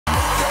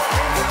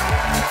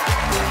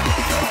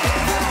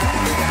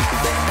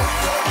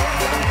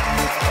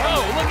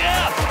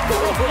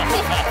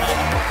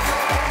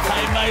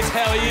Hey, mates,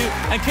 how are you?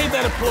 And keep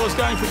that applause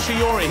going for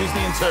Shiori, who's the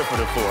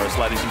interpreter for us,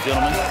 ladies and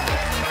gentlemen.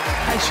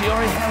 Hey,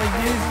 Shiori, how are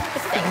you?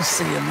 Good to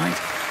see you, mate.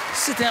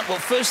 Sit down. Well,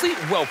 firstly,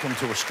 welcome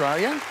to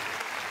Australia.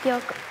 オ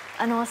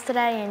ースト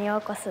ラリアによ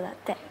うこそだっ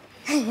て。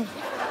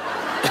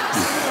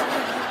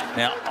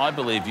Now, I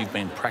believe you've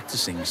been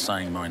practicing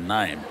saying my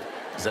name.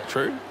 Is that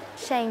true?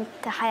 シャインっ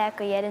て早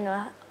く言えるの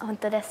は本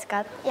当です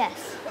か Yes.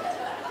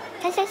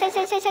 シャイシャイシャイシ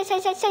ャイシャイシャイシャ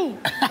イシャイシャイ。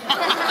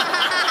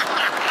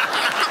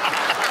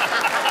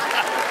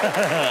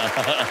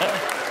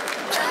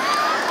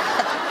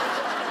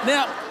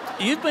Now,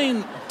 you've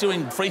been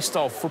doing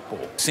freestyle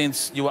football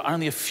since you were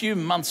only a few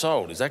months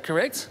old. Is that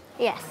correct?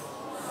 Yes.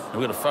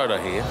 We've got a photo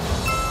here.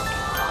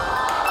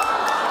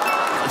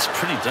 It's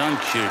pretty darn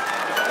cute.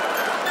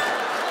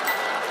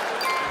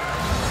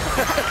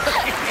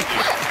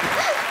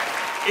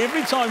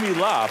 Every time you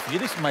laugh, you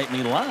just make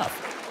me laugh.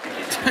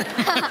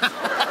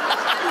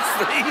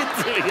 See, you're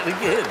doing it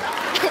again.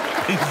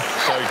 It's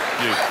so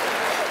cute.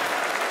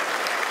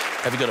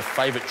 Have you got a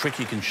favourite trick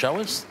you can show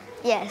us?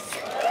 Yes.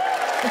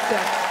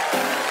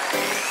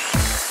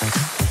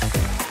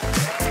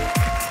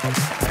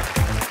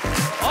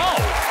 Oh,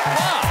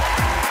 wow.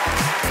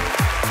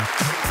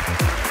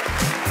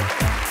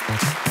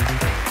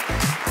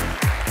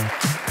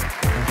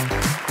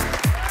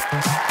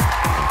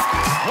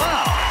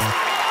 Wow.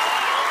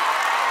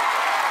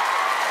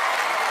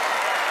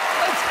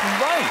 That's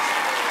great.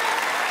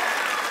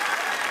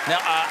 Now,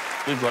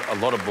 we've got a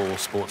lot of ball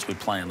sports we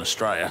play in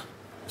Australia.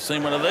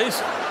 Seen one of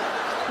these?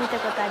 見た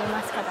ことあり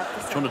ますかだっ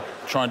て Do you want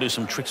to try and do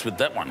some tricks with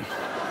that one?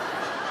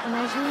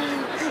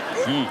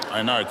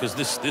 I know, because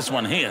this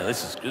one here,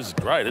 this is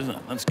great, isn't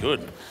it? That's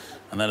good.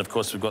 And then, of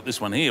course, we've got this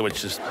one here,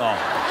 which is... Oh.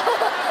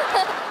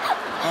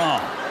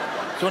 Oh.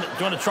 Do you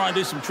want to try and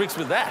do some tricks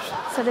with that?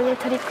 それで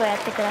トリックをやっ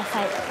てくだ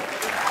さい。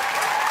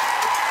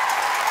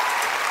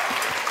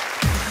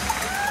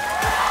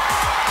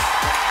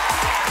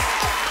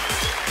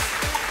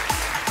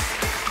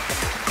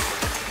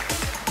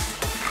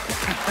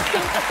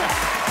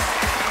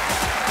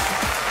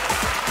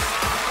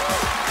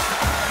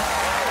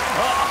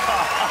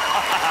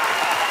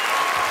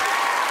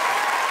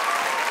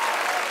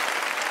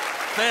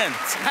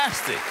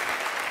Fantastic.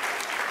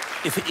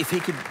 If he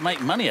could make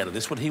money out of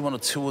this, would he want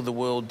to tour the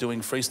world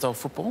doing freestyle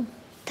football?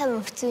 多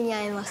分普通に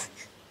会えます。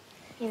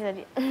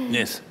Easily.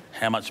 Yes.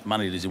 How much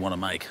money does he want to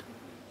make?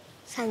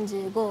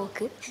 35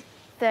億。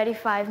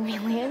35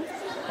 million.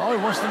 Oh, he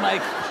wants to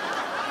make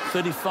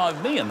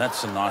 35 million.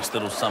 That's a nice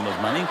little sum of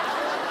money.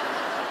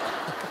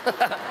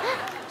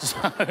 So,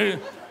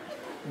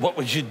 what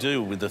would you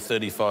do with the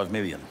 35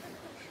 million?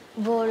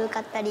 ボール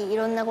買ったりい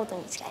ろんなこと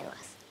に使いま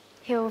す。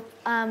He'll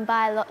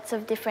buy lots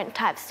of different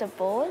types of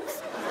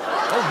balls.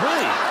 Oh,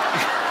 really?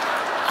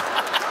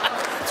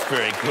 It's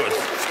very good.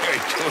 Very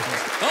good.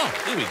 Oh,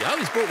 here we go.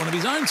 He's brought one of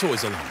his own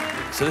toys along.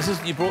 So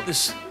you brought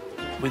this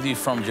with you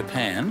from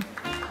Japan.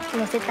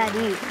 乗せた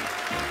り、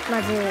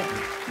まず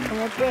止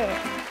めて、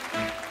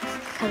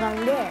かが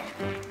んで、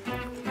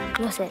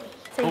乗せる。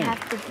So you have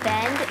to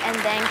bend and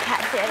then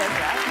catch it as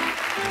well.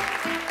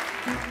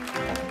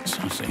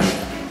 So, see.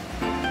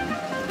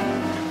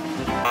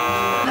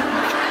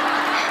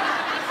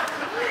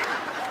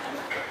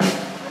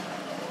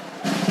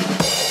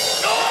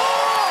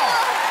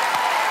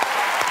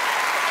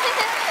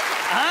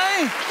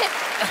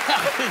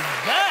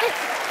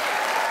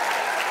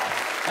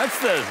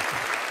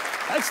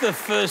 That's the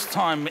first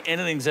time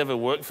anything's ever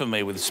worked for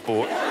me with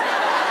sport. Yeah.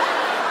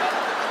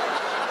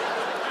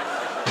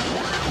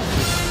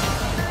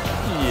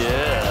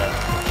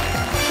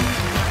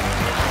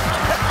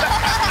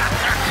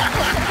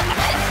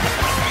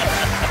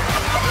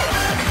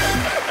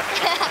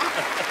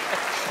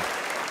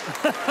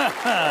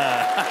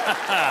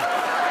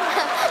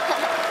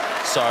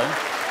 So,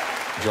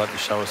 would you like to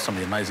show us some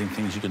of the amazing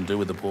things you can do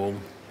with the ball?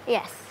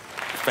 Yes.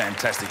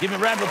 Fantastic. Give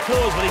him a round of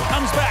applause when he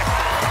comes back.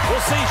 We'll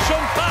see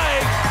Shun-P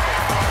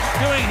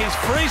doing his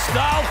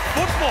freestyle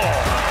football.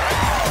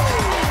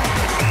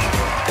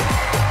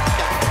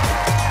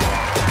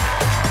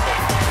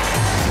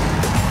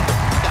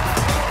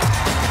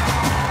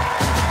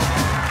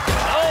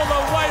 All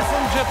the way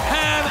from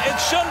Japan,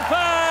 it's Shun-P.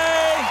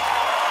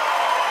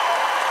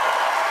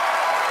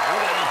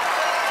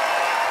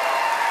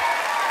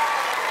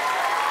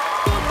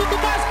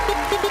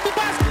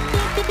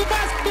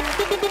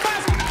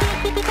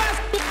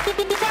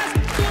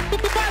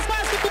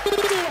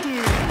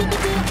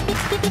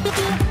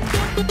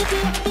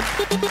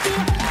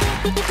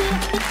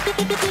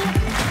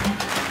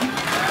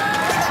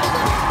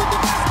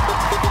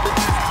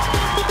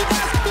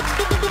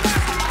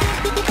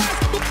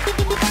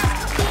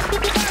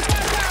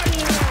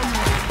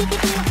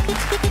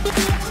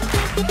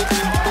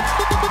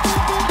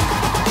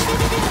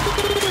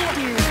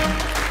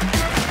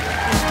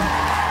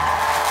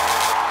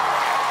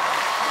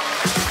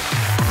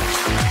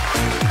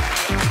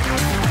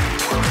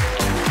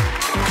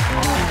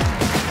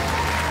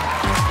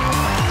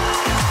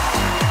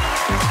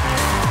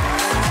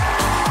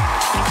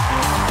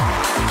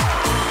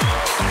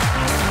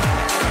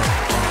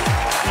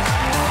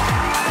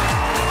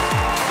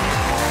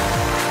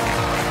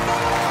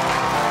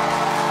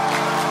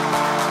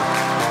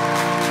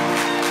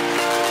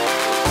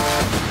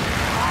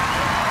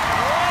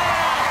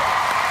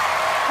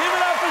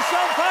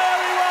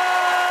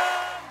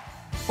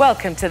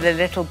 Welcome to the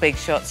Little Big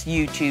Shots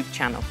YouTube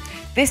channel.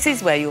 This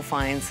is where you'll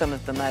find some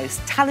of the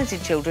most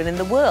talented children in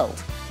the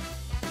world.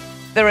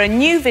 There are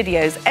new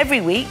videos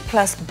every week,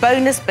 plus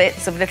bonus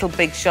bits of Little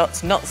Big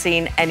Shots not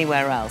seen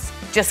anywhere else.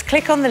 Just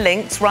click on the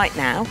links right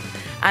now,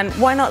 and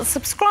why not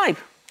subscribe?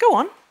 Go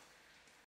on.